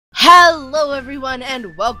Hello everyone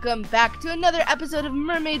and welcome back to another episode of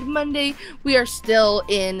Mermaid Monday. We are still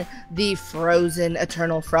in the frozen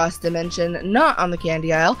Eternal Frost dimension, not on the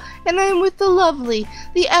candy aisle, and I'm with the lovely,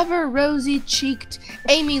 the ever rosy-cheeked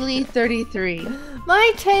Amy Lee33.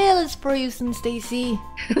 My tail is frozen, Stacy.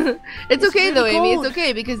 It's okay really though, Amy, cold. it's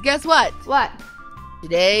okay, because guess what? What?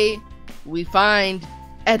 Today, we find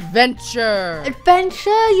adventure.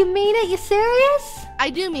 Adventure? You mean it? You serious? I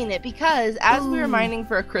do mean it because as we were Ooh. mining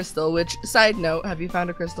for a crystal, which, side note, have you found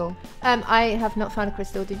a crystal? I have not found a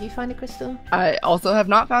crystal. Did you find a crystal? I also have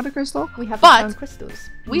not found a crystal. We haven't But found crystals.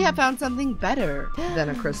 we have found something better than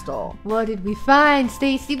a crystal. What did we find,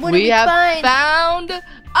 Stacy? What did We we have find? found a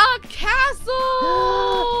castle!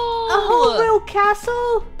 A whole real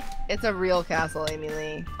castle? It's a real castle, Amy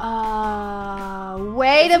Lee.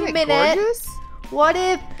 Wait Isn't a it minute. gorgeous? What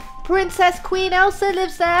if Princess Queen Elsa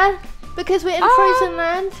lives there? Because we're in frozen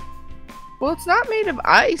land? Well, it's not made of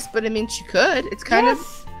ice, but I mean, she could. It's kind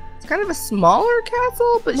Yes. of a smaller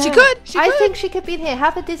castle, but she No, could. She I could. think she could be in here.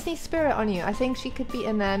 Have a Disney spirit on you. I think she could be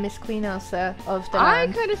in there, Miss Queen Elsa of the I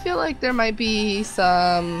land. kind of feel like there might be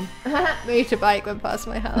some. Motorbike went past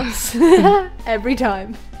my house every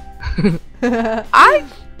time.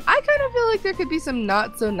 I kind of feel like there could be some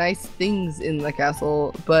not so nice things in the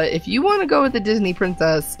castle, but if you want to go with the Disney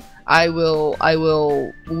princess, I will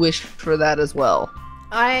wish for that as well.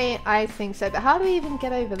 I think so, but how do we even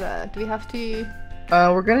get over there? Do we have to?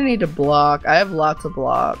 We're gonna need a block. I have lots of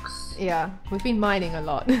blocks. Yeah, we've been mining a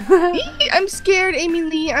lot. I'm scared, Amy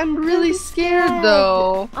Lee. I'm really scared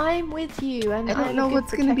though. I'm with you, and I don't I'm know a good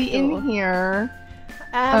what's gonna be in protector. here.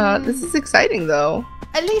 Um, This is exciting though.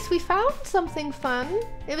 At least we found something fun.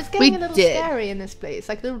 It was We getting a little did. scary in this place,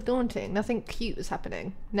 like a little daunting. Nothing cute was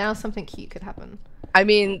happening. Now something cute could happen. I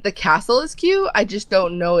mean, the castle is cute. I just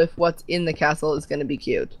don't know if what's in the castle is gonna be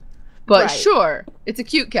cute. But Right. sure, it's a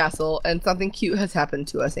cute castle, and something cute has happened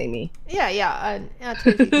to us, Amy. Yeah, I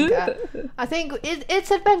totally think that. I think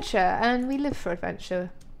it's adventure, and we live for adventure.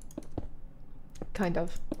 Kind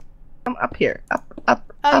of. I'm up here.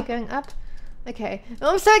 Up. Oh, you're going up? Okay.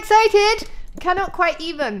 Oh, I'm so excited! Cannot quite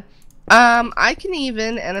even. I can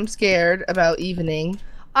even, and I'm scared about evening.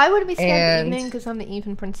 I wouldn't be scared of And- evening because I'm the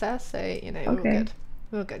even princess, so, you know, we're all Okay. good.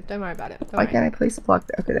 We're all good. Don't worry about it. Don't Why worry. can't I place a block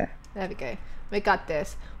there? Okay, there. There we go. We got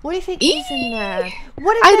this. What do you think Eee! is in there?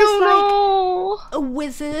 What if I there's, don't like, know. a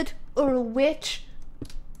wizard or a witch?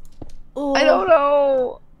 Or, I don't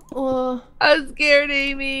know. Or I'm scared,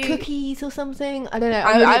 Amy. cookies or something? I don't know.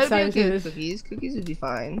 I I'm really would be okay with excited. cookies. Cookies would be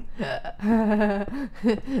fine.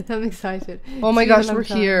 I'm excited. Oh my It's been a gosh, long we're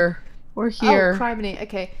time. here. We're here. Oh, criminy.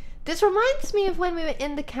 Okay. This reminds me of when we were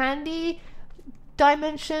in the candy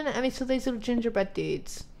dimension and we saw those little gingerbread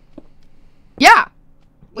dudes. Yeah.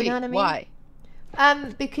 Wait, know what I mean? why?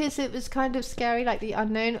 Because it was kind of scary, like the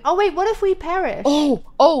unknown. Oh wait, what if we perish?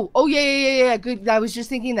 Oh, yeah. Good. I was just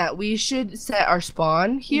thinking that we should set our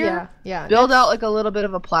spawn here. Yeah. Build out like a little bit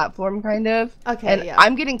of a platform, kind of. Okay, And yeah.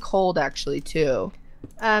 I'm getting cold actually too.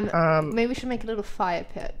 Maybe we should make a little fire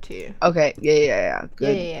pit too. Okay. Yeah.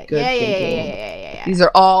 Good. Yeah. Good Yeah. thinking. These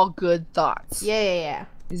are all good thoughts. Yeah.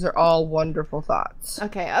 These are all wonderful thoughts.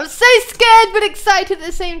 Okay, I'm so scared but excited at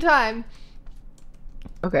the same time.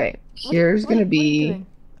 Okay. Here's gonna What are you be. doing?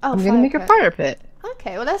 Oh, I'm gonna make a pit. fire pit.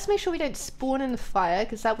 Okay, well let's make sure we don't spawn in the fire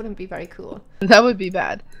because that wouldn't be very cool. That would be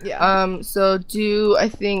bad. Yeah. So do I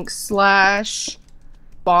think slash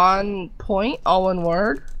spawn point all one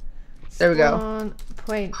word? There we go. Spawn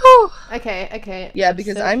point. Whew. Okay. Yeah,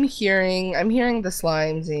 because So I'm hearing the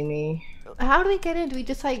slimes, Amy. how do we get in? Do we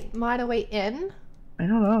just like mine our way in? I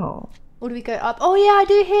don't know. Or do we go up? Oh yeah, I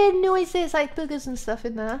do hear noises like boogers and stuff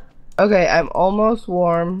in there. Okay, I'm almost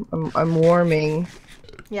warm. I'm warming.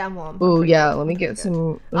 Yeah, I'm warm. Ooh, yeah. Let me get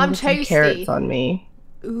some. I'm some toasty. carrots on me.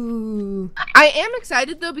 Ooh. I am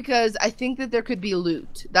excited though because I think that there could be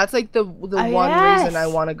loot. That's like the one reason I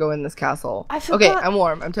yes. want to go in this castle. I Okay, forgot- I'm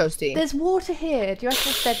warm. I'm toasty. There's water here. Do you reckon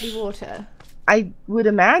it's deadly water? I would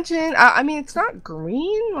imagine. I mean, it's not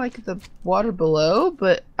green like the water below,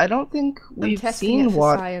 but I don't think I'm we've testing it seen for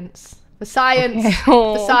water. science. For science. Okay.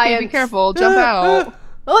 Oh, For okay, science. be careful. Jump out.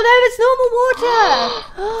 Oh no, it's normal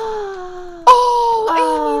water.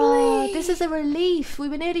 Oh, This is a relief. We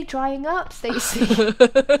were nearly drying up, Stacey.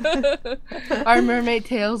 Our mermaid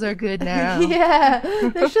tails are good now. Yeah,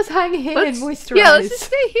 let's just hang here and moisturize. Yeah, let's just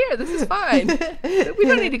stay here. This is fine. We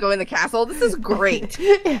don't need to go in the castle. This is great.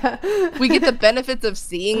 Yeah. We get the benefits of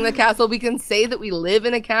seeing the castle. We can say that we live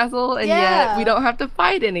in a castle, and Yeah. yet we don't have to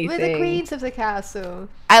fight anything. We're the queens of the castle.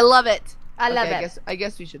 I love it. I love Okay, it. I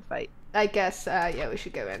guess we should fight. I guess, yeah, we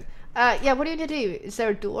should go in. Yeah, what are you gonna do? Is there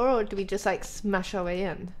a door or do we just like smash our way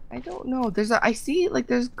in? I don't know. I see like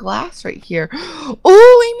there's glass right here.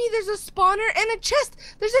 Oh, Amy, there's a spawner and a chest.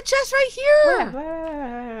 There's a chest right here.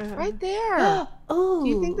 Where? Right there. Oh. Do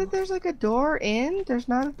you think that there's like a door in? There's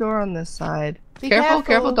not a door on this side. Be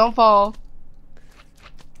Careful, don't fall.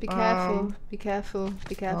 Be careful, be careful,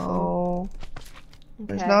 be careful. Oh.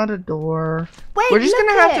 There's not a door. Wait, we're just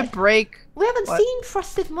gonna have to break. We haven't seen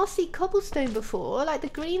frosted mossy cobblestone before, like the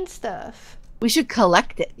green stuff. We should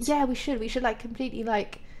collect it. Yeah, we should. We should like completely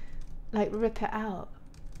like rip it out.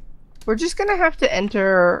 We're just gonna have to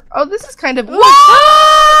enter. Oh, this is kind of.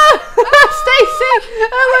 Whoa! Stacy!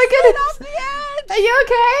 Oh my goodness! Off the edge! Are you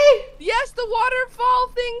okay? Yes, the waterfall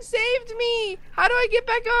thing saved me. How do I get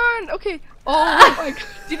back on? Okay. Oh my god!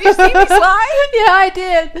 Did you see me slide? Yeah, I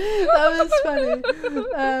did. That was funny.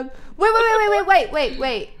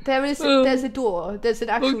 Wait. There's a door. There's an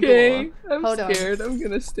actual door. I'm scared. I'm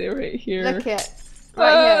gonna stay right here. Look it.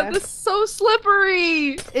 Right here. This is so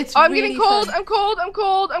slippery. It's I'm really getting cold. fun. I'm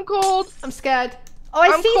cold. I'm scared. Oh,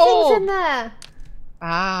 I see cold. things in there.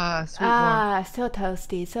 Ah, sweet one. So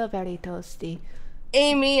toasty. So very toasty.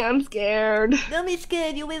 Amy, I'm scared. Don't be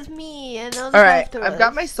scared. You're with me. And All right, I've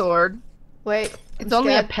got my sword. Wait. It's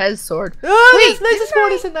only a Pez sword. Oh, wait, there's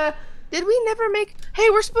spawners in there. Did we never make? Hey,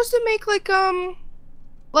 we're supposed to make like hold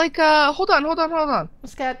on. I'm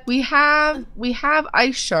scared. We have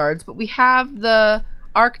ice shards, but we have the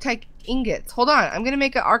Arctite ingots. Hold on, I'm gonna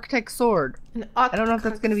make an Arctite sword. I don't know if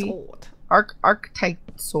that's gonna be Arctite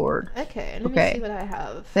sword. Okay, let me see what I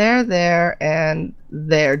have. There, and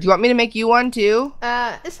there. Do you want me to make you one too?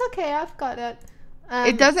 It's okay. I've got it.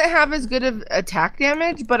 It doesn't have as good of attack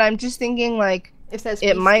damage, but I'm just thinking like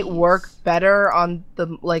it might work better on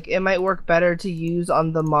the it might work better to use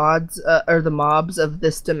on the mods or the mobs of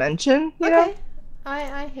this dimension. You know?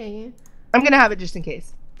 I hear you. I'm gonna have it just in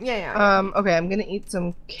case. Yeah. Okay, I'm gonna eat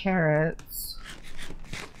some carrots.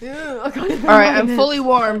 Ew, all right, I'm fully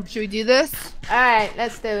warm. Should we do this? All right,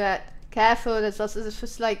 let's do it. Careful, there's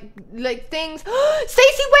just like things.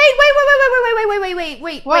 Stacy,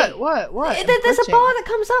 wait. What? There's a bar that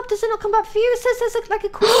comes up. Does it not come up for you? It says there's like a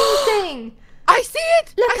queen thing. I see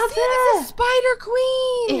it. Look up there. It's a spider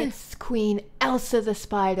queen. It's Queen Elsa the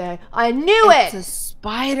spider. I knew it. It's a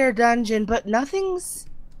spider dungeon, but nothing's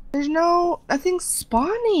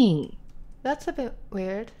spawning. That's a bit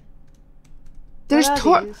weird. There's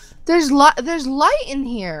light in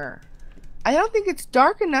here. I don't think it's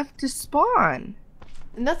dark enough to spawn.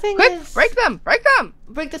 Nothing Quick, is... break them! Break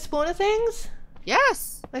the spawner things?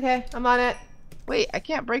 Yes. Okay, I'm on it. Wait, I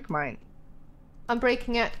can't break mine. I'm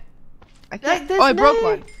breaking it. I can't. I broke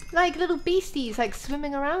one. Like little beasties like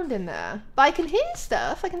swimming around in there. But I can hear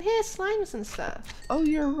stuff. I can hear slimes and stuff. Oh,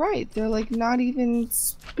 you're right. They're like not even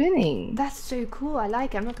spinning. That's so cool. I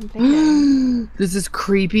like it. I'm not complaining. This is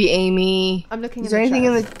creepy, Amy. I'm looking. Is there anything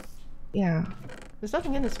in the? Yeah. There's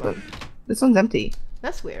nothing in this one. This one's empty.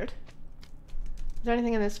 That's weird. Is there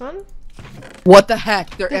anything in this one? What the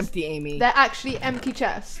heck? They're empty, Amy. They're actually empty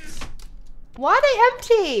chests. Why are they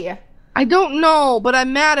empty? I don't know, but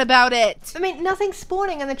I'm mad about it. I mean, nothing's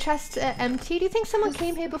spawning and the chests are empty. Do you think someone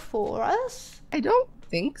came here before us? I don't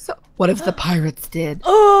think so. What if the pirates did?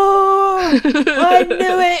 Oh! I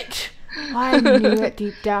knew it! I knew it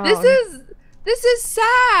deep down. This is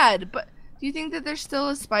sad, but do you think that there's still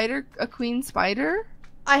a queen spider?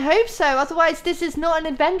 I hope so. Otherwise, this is not an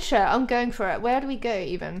adventure. I'm going for it. Where do we go,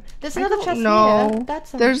 even? There's another chest here.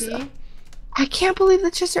 That's empty. I can't believe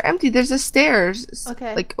the chests are empty. There's a stairs.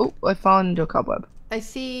 Okay. Like, oh, I've fallen into a cobweb. I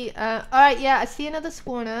see. All right, yeah, I see another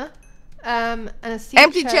spawner. And I see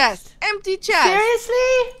empty chest. Empty chest.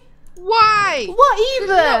 Seriously? Why? What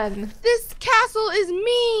even? This castle is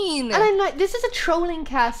mean. And I'm like, this is a trolling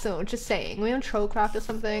castle. Just saying. Are we on Trollcraft or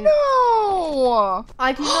something? No.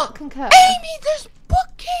 I do not concur. Amy, there's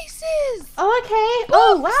bookcases. Oh, okay. Books.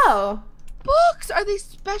 Oh, wow. Books. Are they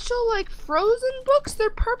special, like frozen books? They're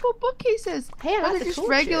purple bookcases. Hey, I like the just torches.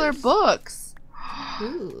 regular books.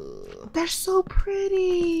 Ooh. They're so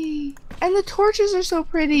pretty. And the torches are so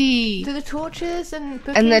pretty. Do the torches and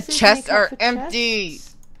bookcases and the chests make up are for empty. chests?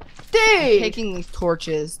 Dude! I'm taking these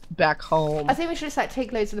torches back home. I think we should just like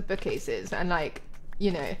take loads of the bookcases and like,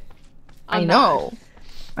 you know. I know.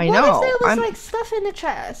 What if there was like stuff in the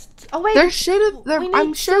chest? Oh wait. There should have.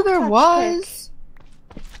 I'm sure there was.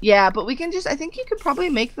 Yeah, but we can just. I think you could probably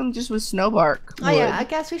make them just with snowbark. Oh yeah, I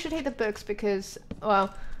guess we should take the books because,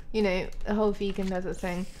 well, you know, the whole vegan leather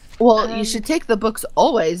thing. Well, you should take the books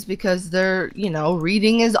always because they're, you know,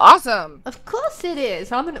 reading is awesome. Of course it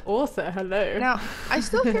is. I'm an author. Hello. Now, I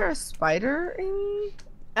still hear a spider in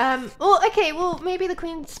Well, okay. Well, maybe the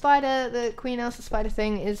Queen Elsa spider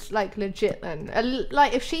thing is like legit then.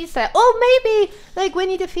 Like if she's there, maybe like when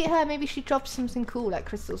you defeat her, maybe she drops something cool like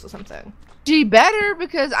crystals or something. She better,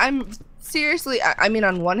 because I'm seriously. I mean,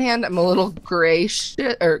 on one hand, I'm a little gracious.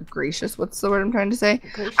 What's the word I'm trying to say?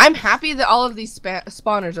 Gracious. I'm happy that all of these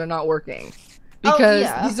spawners are not working, because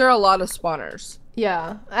these are a lot of spawners.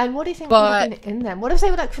 Yeah. And what do you think would have been in them? What if they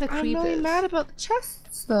were like for the creepers? I'm really mad about the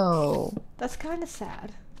chests, though. That's kind of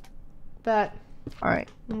sad. But. All right.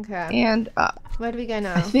 Okay. And where do we go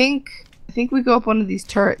now? I think we go up one of these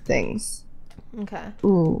turret things. Okay.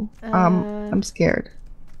 Ooh. I'm scared.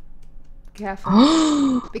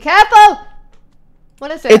 Careful. Be careful!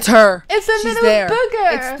 What is it? It's her. It's a She's little there.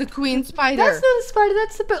 booger. It's the queen spider. That's not a spider,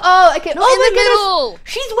 that's the booger. Oh, okay. No, oh in my the goodness. middle.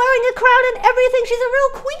 She's wearing a crown and everything. She's a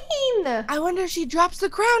real queen. I wonder if she drops the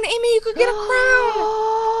crown. Amy, you could get a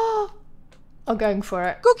crown. I'm going for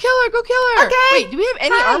it. Go kill her. Go kill her. Okay. Wait, do we have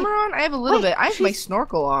any armor on? I have a little bit. I have my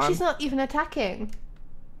snorkel on. She's not even attacking.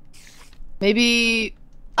 Maybe.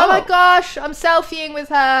 Oh my gosh. I'm selfieing with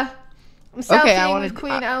her. I'm selfieing with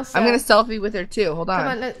Queen Elsa. I'm gonna selfie with her too. Hold on.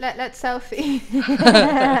 Come on, let's selfie.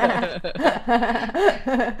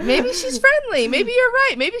 Maybe she's friendly. Maybe you're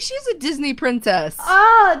right. Maybe she's a Disney princess.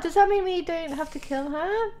 Oh, does that mean we don't have to kill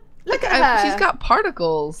her? Look at her. She's got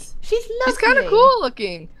particles. She's lovely. She's kind of cool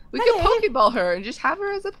looking. We could Pokeball her and just have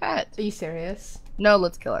her as a pet. Are you serious? No,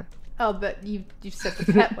 let's kill her. Oh, but you said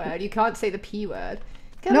the pet word. You can't say the P word.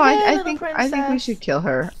 No, I think we should kill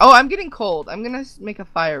her. Oh, I'm getting cold. I'm gonna make a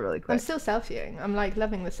fire really quick. I'm still selfieing. I'm like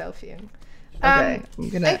loving the selfieing. Okay, I'm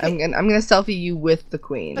gonna selfie you with the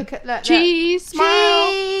queen. Okay, cheese,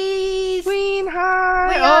 smile, cheese. Queen,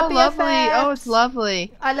 hi. Oh, lovely. Oh, it's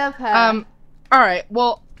lovely. I love her. All right.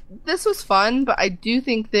 Well, this was fun, but I do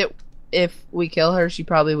think that if we kill her, she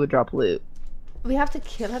probably would drop loot. We have to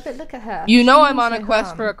kill her, but look at her. You know I'm on a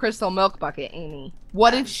quest for a crystal milk bucket, Amy.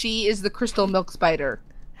 What if she is the crystal milk spider?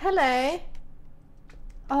 Hello.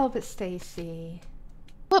 Oh, but Stacy.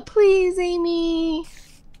 But please, Amy.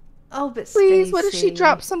 Oh, but please, Stacey. What if she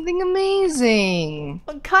drops something amazing?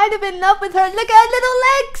 I'm kind of in love with her. Look at her little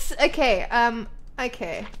legs.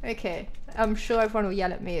 Okay, okay. I'm sure everyone will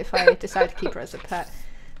yell at me if I decide to keep her as a pet.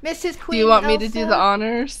 Mrs. Queen Do you want Elsa? me to do the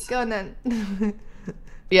honors? Go on then.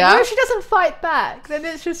 Yeah? What if she doesn't fight back? Then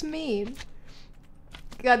it's just mean.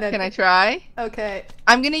 Go on then. Can I try? Okay.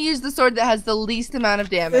 I'm gonna use the sword that has the least amount of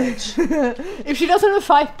damage. If she doesn't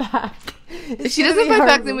fight back. If she doesn't fight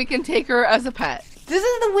back, then we can take her as a pet. This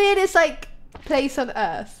is the weirdest, like, place on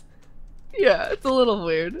Earth. Yeah, it's a little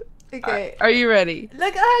weird. Okay. Are you ready?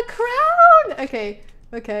 Look at her crown! Okay.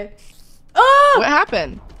 Oh! What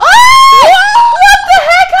happened? Oh! What the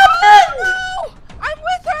heck happened? Oh, no! I'm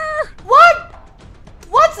with her! What?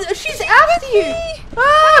 She's after you!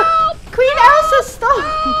 Oh! Queen Elsa, stop!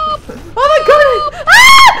 Help! Oh my god!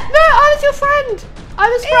 Ah! No, I was your friend! I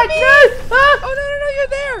was friend. No! Ah! Oh, no, you're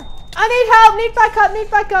there! I need help! Need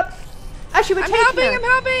backup! Actually, we're taking her. I'm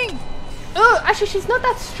helping! Oh, actually, she's not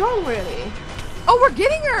that strong, really. Oh, we're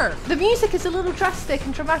getting her! The music is a little drastic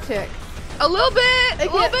and dramatic. A little bit! Okay.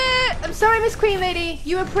 A little bit! I'm sorry, Miss Queen Lady.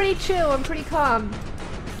 You were pretty chill and pretty calm.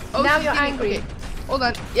 Oh, now you're angry. Okay. Hold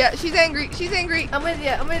on. Yeah, she's angry. I'm with you.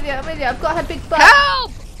 I've got her big butt.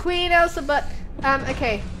 Help! Queen Elsa butt.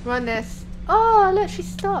 Okay, run this. Oh, look, she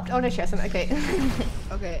stopped. Oh, no, she hasn't. Okay.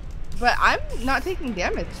 Okay. But I'm not taking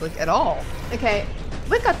damage, like, at all. Okay.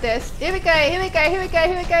 We got this. Here we go. What?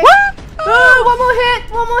 Oh, one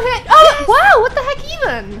more hit. Oh, yes. Wow, what the heck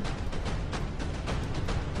even?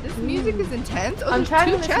 This music is intense. Oh, I'm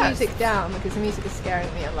trying to turn turn the music down because the music is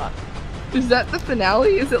scaring me a lot. Is that the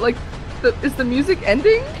finale? Is it like, is the music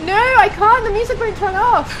ending? No, I can't. The music won't turn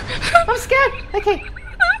off. I'm scared. Okay.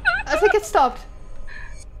 I think it stopped.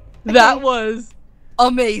 Okay. That was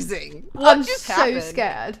amazing. I'm so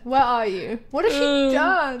scared. Where are you? What has she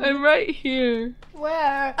done? I'm right here.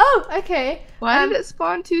 Where? Oh, okay. Why did it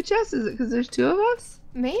spawn two chests? Is it because there's two of us?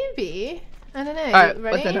 Maybe. I don't know. All right,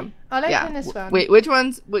 ready? within them. I'll open this one. Wait, which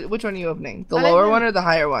one are you opening? The lower one or the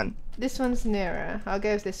higher one? This one's nearer. I'll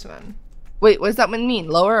go with this one. Wait, what does that one mean?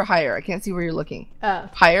 Lower or higher? I can't see where you're looking.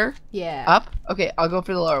 Higher? Yeah. Up? Okay, I'll go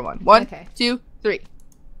for the lower one. One, okay. 2, 3.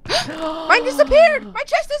 Mine disappeared! My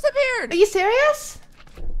chest disappeared! Are you serious?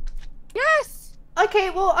 Yes! Okay,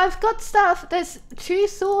 well, I've got stuff. There's 2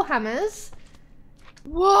 Thor hammers.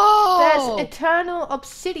 Whoa! There's Eternal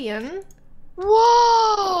Obsidian.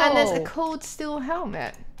 Whoa! And there's a Cold Steel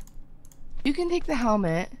helmet. You can take the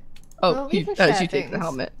helmet. Oh, well, you take the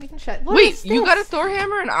helmet. We can share. Wait, you got a Thor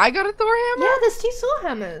hammer and I got a Thor hammer? Yeah, there's 2 Thor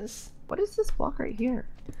hammers. What is this block right here?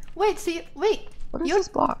 Wait, so wait. What is this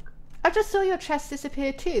block? I just saw your chest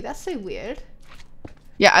disappear too. That's so weird.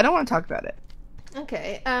 Yeah, I don't want to talk about it.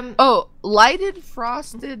 Okay. Oh, lighted,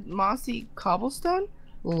 frosted, mossy cobblestone?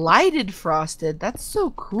 Lighted frosted? That's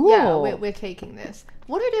so cool. Yeah, we're taking this.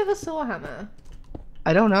 What do I do with a saw hammer?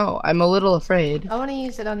 I don't know. I'm a little afraid. I want to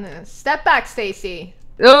use it on this. Step back, Stacy.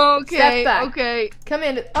 Okay, Step back. okay. Come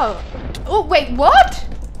in. Oh, wait, what?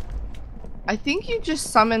 I think you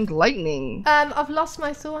just summoned lightning. I've lost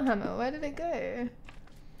my saw hammer. Where did it go?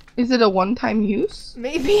 Is it a one-time use?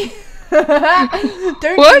 Maybe.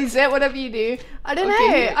 Don't use it, whatever you do. I don't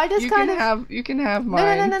know. I just kind of... You can have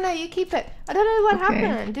mine. No, you keep it. I don't know what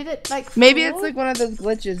happened. Did it, like, Maybe fall? it's like one of those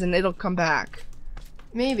glitches and it'll come back.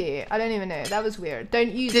 Maybe. I don't even know. That was weird.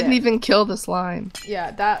 Don't use it. Didn't even kill the slime.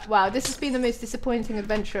 Yeah, wow, this has been the most disappointing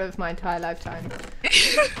adventure of my entire lifetime.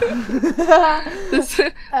 This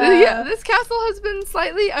castle has been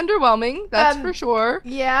slightly underwhelming, that's for sure.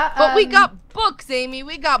 Yeah. But we got books, Amy.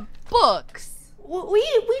 We got books. We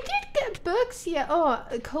did get books, yeah. Oh,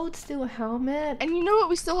 a cold steel helmet. And you know what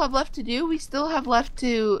we still have left to do? We still have left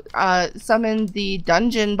to summon the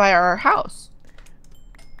dungeon by our house.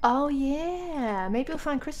 Oh yeah, maybe we'll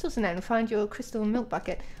find crystals in there and find your crystal milk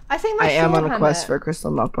bucket. I think my I am on a hammer quest for a crystal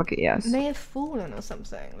milk bucket, yes. may have fallen or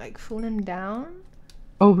something, like fallen down.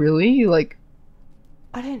 Oh really? You like...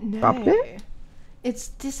 I don't know. dropped it? It's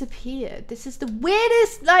disappeared. This is the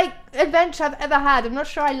weirdest like adventure I've ever had. I'm not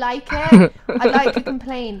sure I like it. I'd like to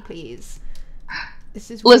complain, please. This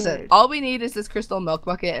is Listen, weird. all we need is this crystal milk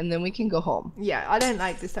bucket and then we can go home. Yeah, I don't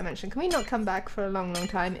like this dimension. Can we not come back for a long, long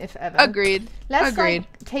time, if ever? Agreed. Let's Agreed.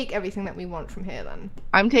 like, take everything that we want from here then.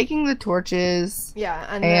 I'm taking the torches. Yeah,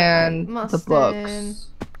 and the books.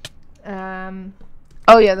 Oh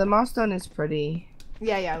Oh yeah, the moss stone is pretty.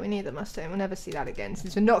 yeah, we need the mustang. We'll never see that again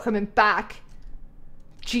since we're not coming back.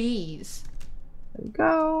 Jeez. There we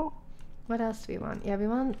go. What else do we want? Yeah, we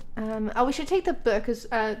want. Oh, we should take the book as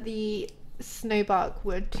the snowbark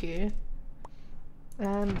wood too.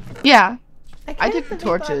 Yeah. I took the believe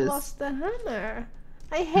torches. I lost the hammer.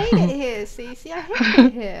 I hate it here, Cece. I hate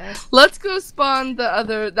it here. Let's go spawn the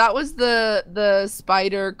other. That was the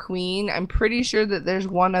spider queen. I'm pretty sure that there's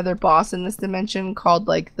one other boss in this dimension called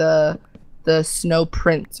like the snow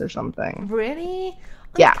prince or something. Really?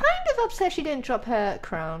 Yeah. I'm kind of upset she didn't drop her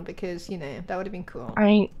crown because, you know, that would have been cool.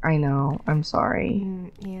 I know. I'm sorry.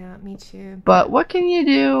 Yeah, me too. But what can you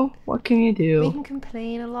do? What can you We do? can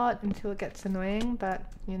complain a lot until it gets annoying, but,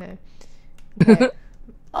 you know. Okay.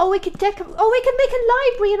 We can make a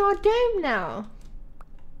library in our dome now.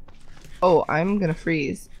 Oh, I'm gonna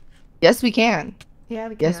freeze. Yes, we can. Yeah,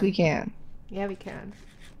 we can. Yes, we can. Yeah, we can.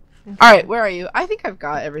 Okay. All right, where are you? I think I've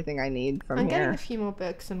got everything I need from I'm getting here. a few more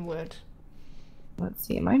books and wood. Let's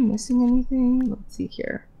see. Am I missing anything? Let's see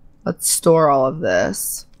here. Let's store all of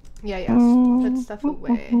this. Yeah, put stuff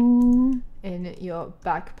away in your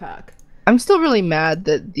backpack. I'm still really mad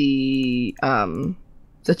that the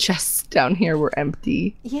chests down here were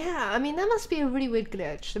empty. Yeah, I mean, that must be a really weird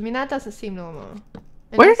glitch. I mean, that doesn't seem normal.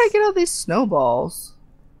 Where did I get all these snowballs?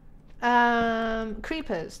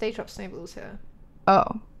 Creepers. They drop snowballs here. Oh.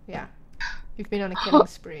 Yeah. You've been on a killing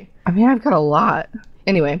spree. I mean, I've got a lot.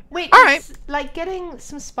 Anyway. Wait, all right. Like, getting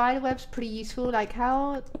some spider webs pretty useful. Like,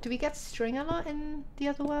 how... Do we get string a lot in the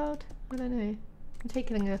other world? I don't know. I'm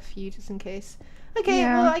taking a few just in case. Okay,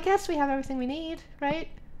 Yeah. well, I guess we have everything we need, right?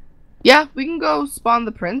 Yeah, we can go spawn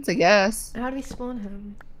the prince, I guess. How do we spawn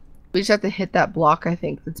him? We just have to hit that block, I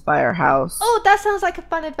think, that's by our house. Oh, that sounds like a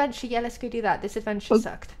fun adventure. Yeah, let's go do that. This adventure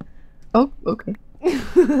sucked. Oh, okay.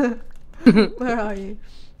 Where are you?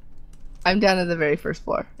 I'm down at the very first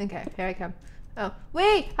floor. Okay, here I come. Oh,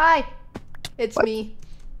 wait! Hi! It's What? me.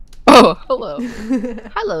 Oh, hello.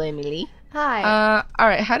 Hello, Emily. Hi.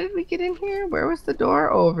 Alright, how did we get in here? Where was the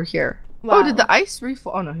door? Oh, over here. Wow. Oh, did the ice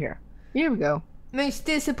refill? Oh, no, here. Here we go. Most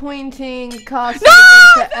disappointing castle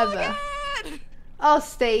adventure ever. Again! Oh,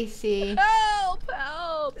 Stacy. Help!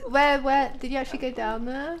 Help! Where? Did you actually go down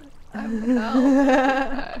there? Help!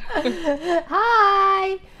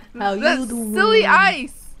 Hi! How That's you doing? silly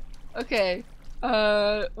ice! Okay.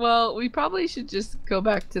 Well, we probably should just go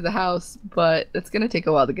back to the house, but it's gonna take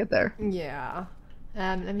a while to get there. Yeah.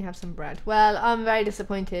 Let me have some bread. Well, I'm very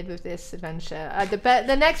disappointed with this adventure.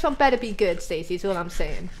 The next one better be good, Stacey, is all I'm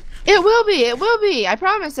saying. It will be! It will be! I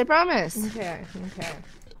promise! I promise! Okay.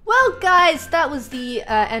 Well, guys, that was the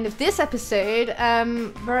end of this episode.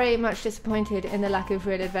 Very much disappointed in the lack of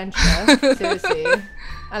real adventure, seriously.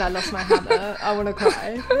 And I lost my hammer. I want to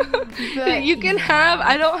cry. But, you can have.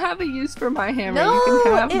 I don't have a use for my hammer. No, you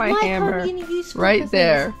can have it my might hammer come in useful right for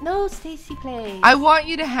there. things. No, Stacey, please. I want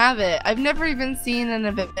you to have it. I've never even seen an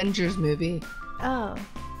Avengers movie. Oh,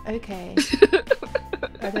 okay.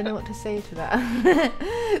 I don't know what to say to that.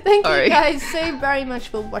 Thank you guys so very much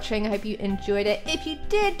for watching. I hope you enjoyed it. If you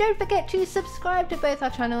did, don't forget to subscribe to both our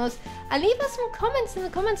channels and leave us some comments in the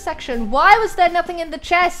comments section. Why was there nothing in the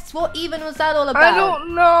chests? What even was that all about? I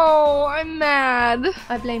don't know. I'm mad.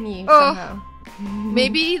 I blame you somehow.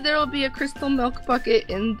 Maybe there will be a crystal milk bucket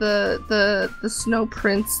in the Snow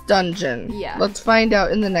Prince dungeon. Yeah. Let's find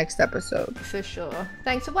out in the next episode. For sure.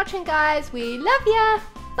 Thanks for watching, guys. We love ya.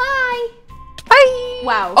 Bye. Bye.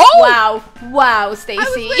 Wow. Oh! Wow, Stacey. I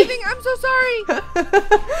was leaving. I'm so sorry.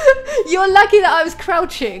 You're lucky that I was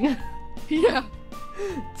crouching. Yeah.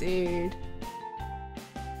 Dude.